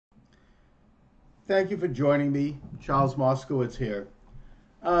Thank you for joining me. Charles Moscowitz here.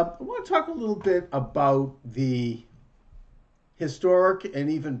 I want to talk a little bit about the historic and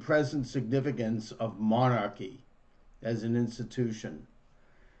even present significance of monarchy as an institution.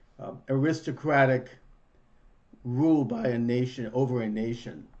 Aristocratic rule by a nation over a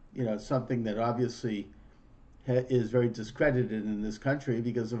nation. Something that obviously is very discredited in this country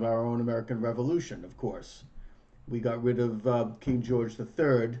because of our own American Revolution, of course. We got rid of King George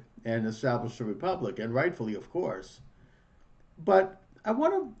III and established a republic, and rightfully, of course. But I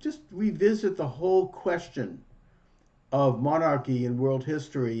want to just revisit the whole question of monarchy in world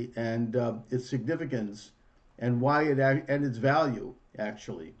history and its significance and why and its value,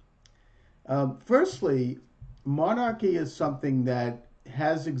 actually. Firstly, monarchy is something that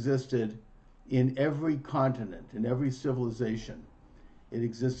has existed in every continent, in every civilization. It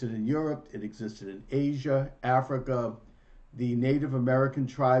existed in Europe, it existed in Asia, Africa. The Native American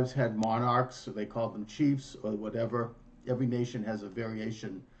tribes had monarchs, so they called them chiefs or whatever. Every nation has a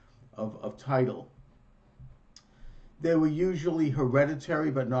variation of title. They were usually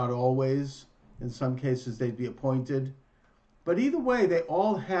hereditary, but not always. In some cases, they'd be appointed. But either way, they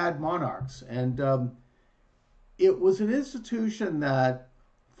all had monarchs. And it was an institution that,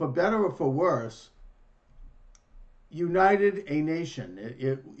 for better or for worse, united a nation.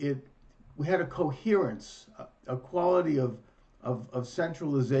 It we had a coherence, a quality of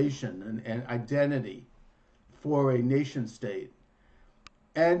centralization and identity for a nation state.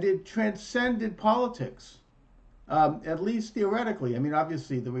 And it transcended politics, at least theoretically. I mean,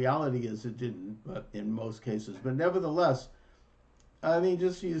 obviously, the reality is it didn't, but in most cases. But nevertheless, I mean,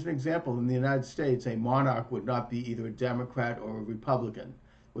 just to use an example, in the United States, a monarch would not be either a Democrat or a Republican,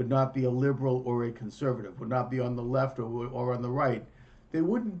 would not be a liberal or a conservative, would not be on the left or on the right. They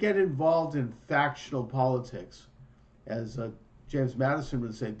wouldn't get involved in factional politics, as James Madison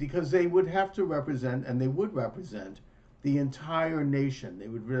would say, because they would have to represent, and they would represent, the entire nation. They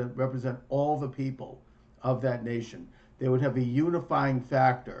would represent all the people of that nation. They would have a unifying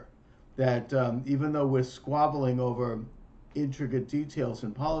factor that even though we're squabbling over intricate details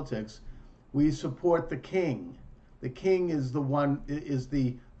in politics, we support the king. The king is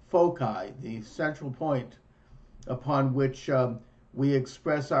the foci, the central point upon which we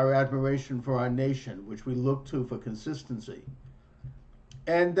express our admiration for our nation, which we look to for consistency.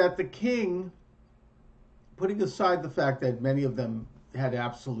 And that the king, putting aside the fact that many of them had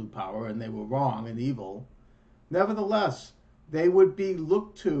absolute power and they were wrong and evil, nevertheless, they would be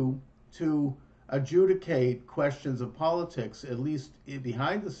looked to adjudicate questions of politics, at least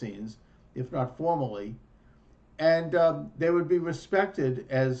behind the scenes, if not formally, and they would be respected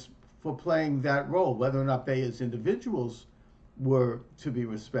as for playing that role. Whether or not they as individuals were to be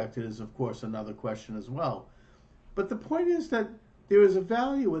respected is, of course, another question as well. But the point is that there is a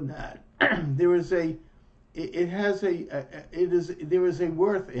value in that. there is a it has a it is there is a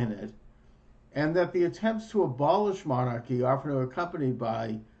worth in it, and that the attempts to abolish monarchy often are accompanied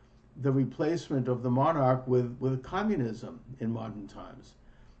by the replacement of the monarch with communism in modern times,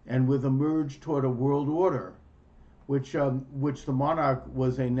 and with a merge toward a world order, which the monarch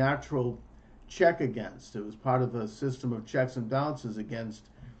was a natural check against. It was part of a system of checks and balances against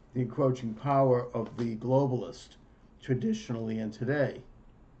the encroaching power of the globalist, traditionally and today.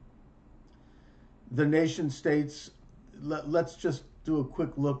 The nation states, let's just do a quick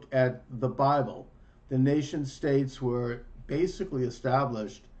look at the Bible. The nation states were basically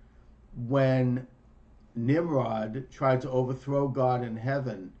established when Nimrod tried to overthrow God in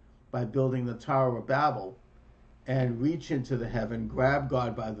heaven by building the Tower of Babel and reach into the heaven, grab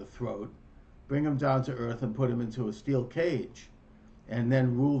God by the throat, bring him down to earth and put him into a steel cage, and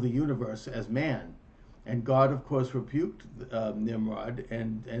then rule the universe as man. And God, of course, rebuked Nimrod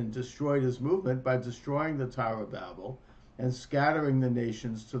and destroyed his movement by destroying the Tower of Babel and scattering the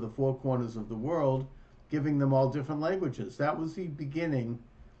nations to the four corners of the world, giving them all different languages. That was the beginning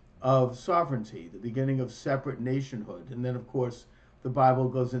of sovereignty, the beginning of separate nationhood. And then, of course, the Bible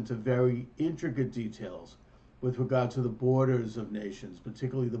goes into very intricate details with regard to the borders of nations,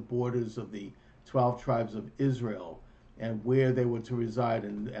 particularly the borders of the 12 tribes of Israel and where they were to reside,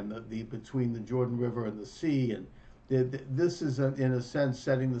 and the between the Jordan River and the sea. And this is, in a sense,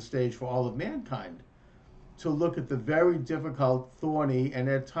 setting the stage for all of mankind to look at the very difficult, thorny, and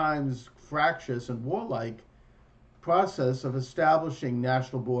at times fractious and warlike process of establishing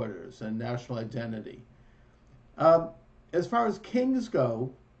national borders and national identity. As far as kings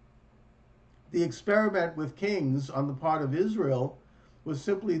go, the experiment with kings on the part of Israel was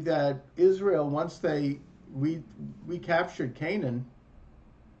simply that Israel, once they recaptured Canaan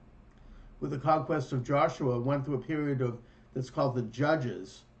with the conquest of Joshua, went through a period of that's called the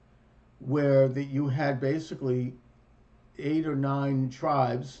Judges, where you had basically 8 or 9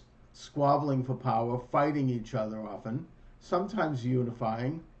 tribes squabbling for power, fighting each other often, sometimes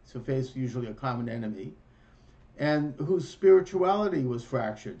unifying to face usually a common enemy, and whose spirituality was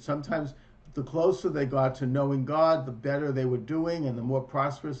fractured. Sometimes the closer they got to knowing God, the better they were doing and the more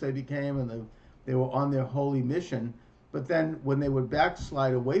prosperous they became, and they were on their holy mission. But then when they would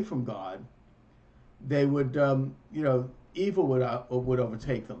backslide away from God, they would, evil would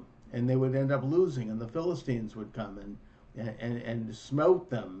overtake them, and they would end up losing, and the Philistines would come and smote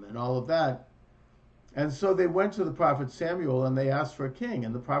them and all of that. And so they went to the prophet Samuel and they asked for a king,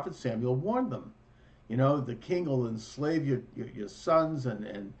 and the prophet Samuel warned them. The king will enslave your sons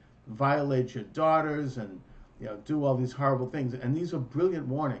and violate your daughters and do all these horrible things. And these are brilliant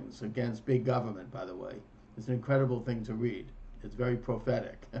warnings against big government, by the way. It's an incredible thing to read. It's very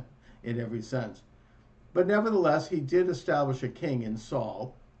prophetic in every sense. But nevertheless, he did establish a king in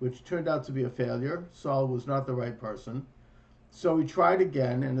Saul, which turned out to be a failure. Saul was not the right person. So he tried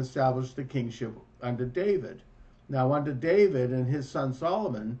again and established the kingship under David. Now, under David and his son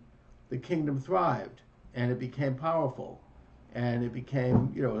Solomon, the kingdom thrived, and it became powerful, and it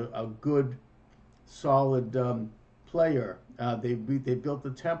became, a good, solid player. They built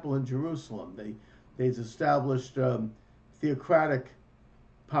the temple in Jerusalem. They established theocratic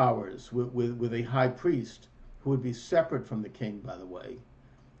powers with a high priest who would be separate from the king, by the way,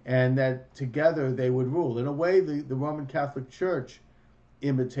 and that together they would rule. In a way, the Roman Catholic Church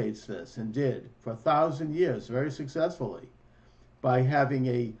imitates this, and did for 1,000 years very successfully, by having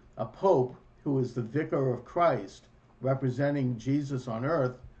a pope who is the vicar of Christ, representing Jesus on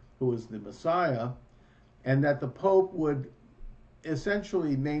earth, who is the Messiah, and that the pope would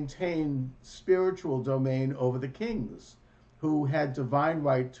essentially maintain spiritual domain over the kings, who had divine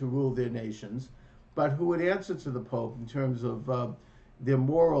right to rule their nations, but who would answer to the pope in terms of their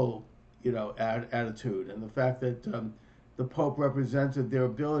moral, attitude, and the fact that the pope represented their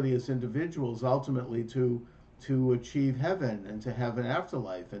ability as individuals ultimately to achieve heaven and to have an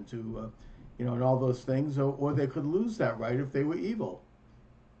afterlife and to and all those things, or they could lose that right if they were evil.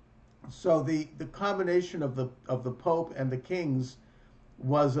 So the combination of the Pope and the kings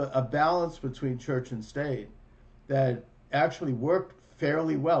was a balance between church and state that actually worked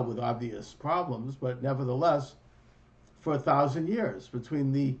fairly well, with obvious problems, but nevertheless, for 1,000 years,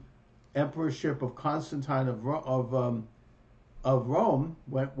 between the emperorship of Constantine of Rome,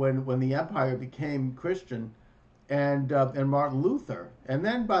 when the empire became Christian, and Martin Luther. And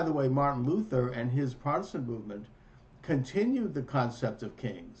then, by the way, Martin Luther and his Protestant movement continued the concept of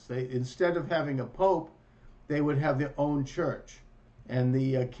kings. They, instead of having a pope, they would have their own church, and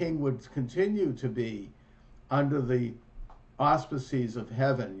the king would continue to be under the auspices of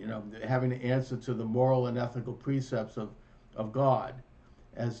heaven, having to answer to the moral and ethical precepts of God,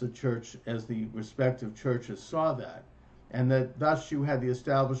 as the respective churches saw that. And that thus you had the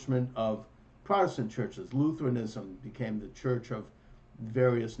establishment of Protestant churches. Lutheranism became the church of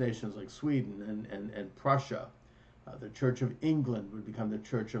various nations like Sweden and Prussia. The Church of England would become the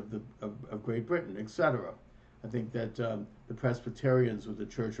Church of Great Britain, etc. I think that the Presbyterians were the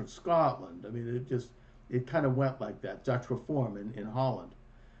Church of Scotland. I mean, it kind of went like that. Dutch Reform in Holland.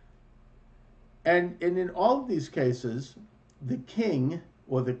 And in all of these cases, the king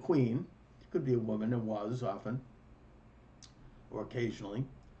or the queen, it could be a woman, and was often, or occasionally,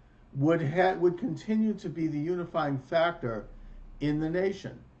 would continue to be the unifying factor in the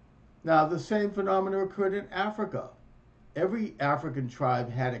nation. Now, the same phenomena occurred in Africa. Every African tribe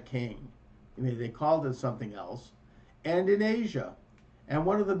had a king. I mean, they called it something else. And in Asia. And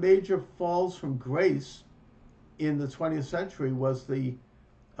one of the major falls from grace in the 20th century was the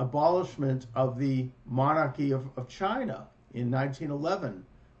abolishment of the monarchy of China in 1911,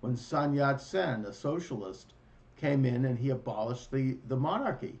 when Sun Yat-sen, a socialist, came in and he abolished the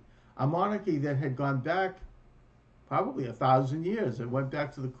monarchy. A monarchy that had gone back probably 1,000 years. It went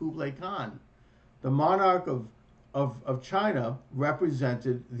back to the Kublai Khan. The monarch of China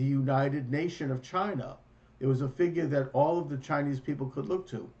represented the United Nation of China. It was a figure that all of the Chinese people could look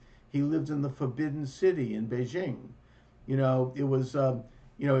to. He lived in the Forbidden City in Beijing. It was, it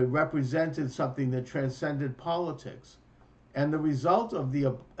represented something that transcended politics. And the result of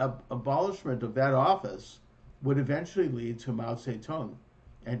the abolishment of that office would eventually lead to Mao Zedong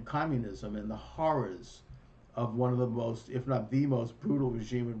and communism and the horrors of one of the most, if not the most brutal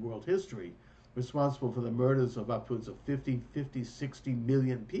regime in world history, responsible for the murders of upwards of 60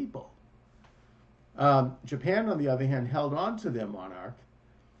 million people. Japan, on the other hand, held on to their monarch.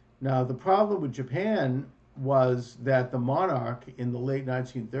 Now, the problem with Japan was that the monarch in the late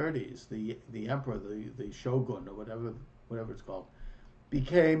 1930s, the emperor, the shogun, or whatever it's called,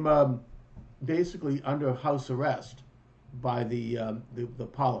 became basically under house arrest by the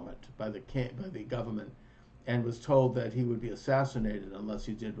parliament, by the government, and was told that he would be assassinated unless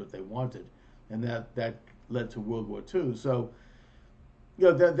he did what they wanted, and that led to World War II. So,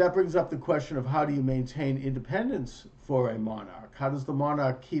 that brings up the question of how do you maintain independence for a monarch? How does the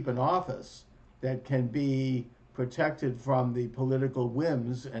monarch keep an office that can be protected from the political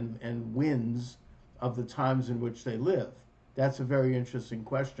whims and winds of the times in which they live? That's a very interesting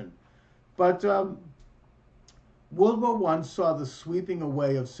question. But World War I saw the sweeping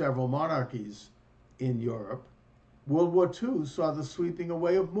away of several monarchies in Europe. World War II saw the sweeping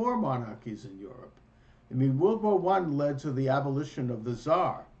away of more monarchies in Europe. I mean, World War I led to the abolition of the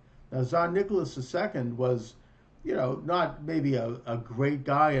Tsar. Now, Tsar Nicholas II was, not maybe a great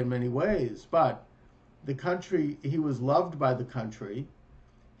guy in many ways, but the country, he was loved by the country.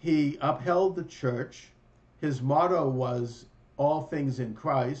 He upheld the church. His motto was all things in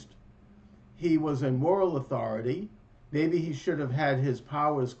Christ. He was a moral authority. Maybe he should have had his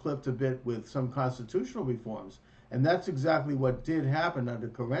powers clipped a bit with some constitutional reforms. And that's exactly what did happen under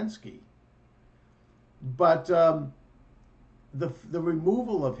Kerensky. But the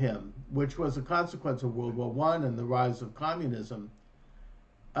removal of him, which was a consequence of World War I and the rise of communism,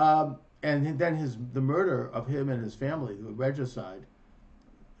 and then the murder of him and his family, the regicide,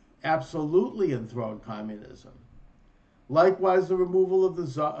 absolutely enthroned communism. Likewise, the removal of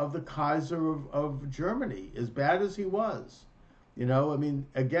the Kaiser of Germany, as bad as he was.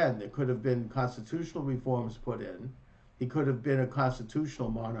 Again, there could have been constitutional reforms put in. He could have been a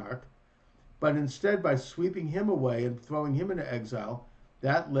constitutional monarch. But instead, by sweeping him away and throwing him into exile,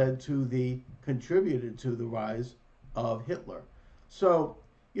 that contributed to the rise of Hitler. So,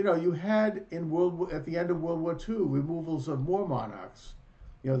 you had at the end of World War II, removals of more monarchs.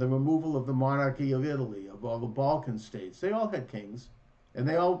 The removal of the monarchy of Italy, of all the Balkan states. They all had kings. And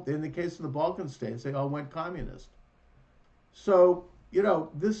they all, in the case of the Balkan states, they all went communist. So,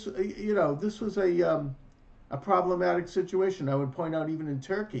 this was a problematic situation. I would point out even in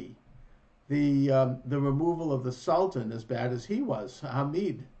Turkey, the removal of the Sultan, as bad as he was,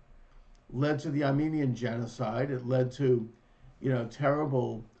 Hamid, led to the Armenian genocide. It led to,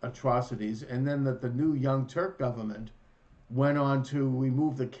 terrible atrocities. And then that the new Young Turk government went on to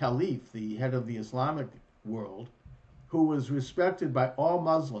remove the Caliph, the head of the Islamic world, who was respected by all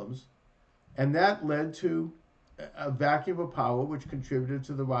Muslims. And that led to a vacuum of power, which contributed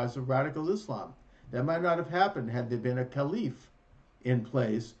to the rise of radical Islam. That might not have happened had there been a Caliph in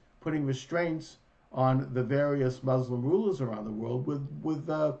place, putting restraints on the various Muslim rulers around the world with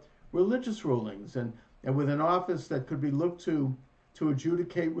religious rulings and with an office that could be looked to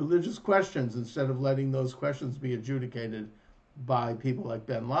adjudicate religious questions instead of letting those questions be adjudicated by people like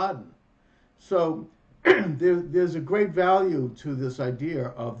bin Laden. So there's a great value to this idea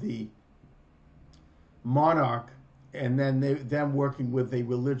of the monarch and then them working with a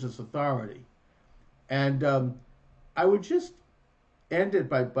religious authority. And I would just end it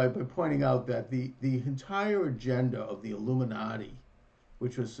by pointing out that the entire agenda of the Illuminati,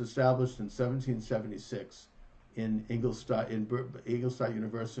 which was established in 1776 in Ingolstadt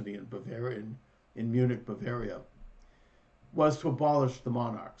University in Bavaria, in Munich, Bavaria, was to abolish the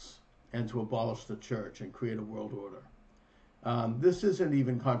monarchs and to abolish the church and create a world order. This isn't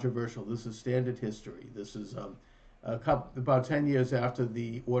even controversial. This is standard history. This is about 10 years after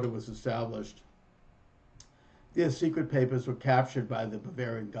the order was established. Their secret papers were captured by the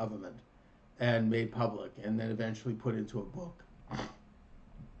Bavarian government and made public, and then eventually put into a book.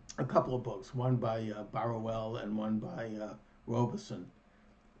 A couple of books, one by Barruel and one by Robeson,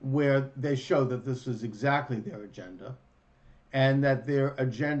 where they show that this is exactly their agenda, and that their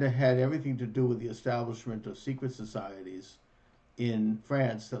agenda had everything to do with the establishment of secret societies in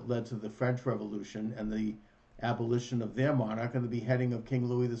France that led to the French Revolution and the abolition of their monarch and the beheading of King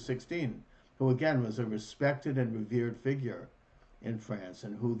Louis XVI, who again was a respected and revered figure in France,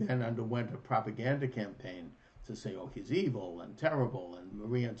 and who then underwent a propaganda campaign to say, oh, he's evil and terrible, and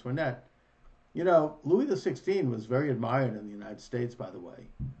Marie Antoinette. Louis XVI was very admired in the United States, by the way.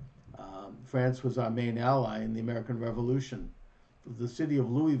 France was our main ally in the American Revolution. The city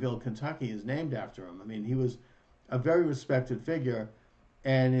of Louisville, Kentucky is named after him. I mean, he was a very respected figure.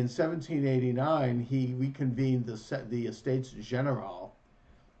 And in 1789, he reconvened the Estates General,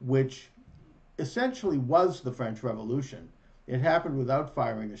 which essentially was the French Revolution. It happened without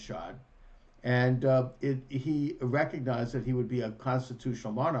firing a shot. And he recognized that he would be a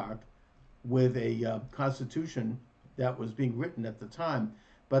constitutional monarch with a constitution that was being written at the time.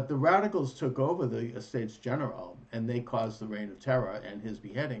 But the radicals took over the Estates General, and they caused the Reign of Terror and his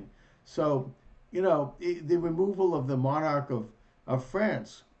beheading. So, the removal of the monarch of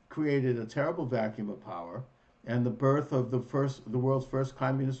France created a terrible vacuum of power and the birth of the world's first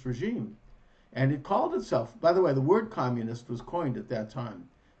communist regime. And it called itself, by the way, the word communist was coined at that time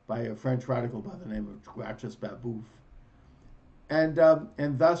by a French radical by the name of Gracchus Babeuf.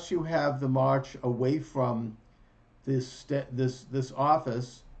 And thus you have the march away from this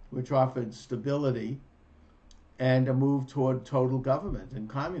office, which offered stability, and a move toward total government and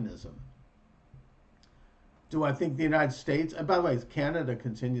communism. Do I think the United States, and by the way, Canada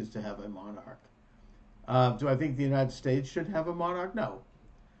continues to have a monarch. Do I think the United States should have a monarch? No.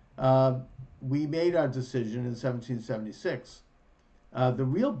 We made our decision in 1776. The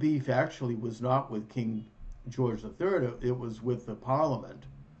real beef actually was not with King George III, it was with the Parliament,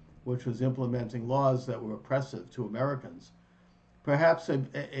 which was implementing laws that were oppressive to Americans. Perhaps an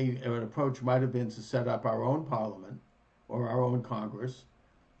approach might have been to set up our own Parliament or our own Congress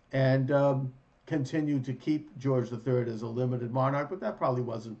and continue to keep George III as a limited monarch, but that probably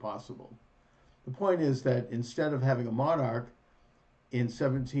wasn't possible. The point is that instead of having a monarch in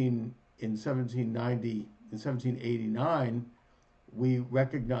 1789, we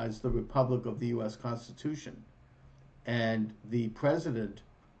recognized the Republic of the U.S. Constitution, and the president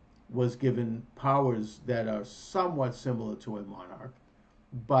was given powers that are somewhat similar to a monarch,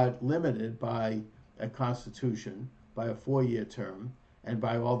 but limited by a constitution, by a 4-year term, and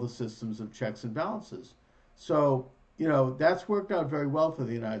by all the systems of checks and balances. So, that's worked out very well for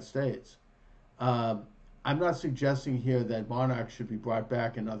the United States. I'm not suggesting here that monarchs should be brought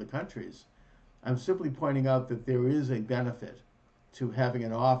back in other countries. I'm simply pointing out that there is a benefit to having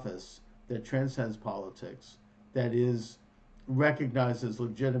an office that transcends politics, that is recognized as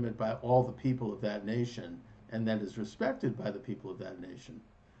legitimate by all the people of that nation, and that is respected by the people of that nation.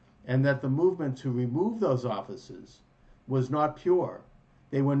 And that the movement to remove those offices was not pure.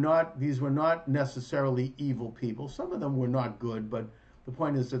 These were not necessarily evil people. Some of them were not good, but the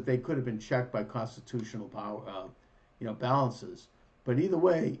point is that they could have been checked by constitutional power, balances. But either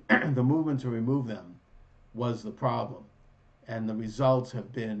way, the movement to remove them was the problem. And the results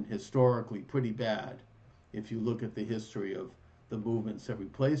have been historically pretty bad if you look at the history of the movements that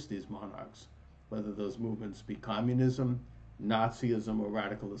replaced these monarchs, whether those movements be communism, Nazism, or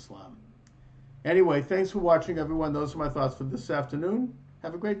radical Islam. Anyway, thanks for watching, everyone. Those are my thoughts for this afternoon.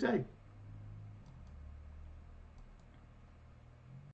 Have a great day.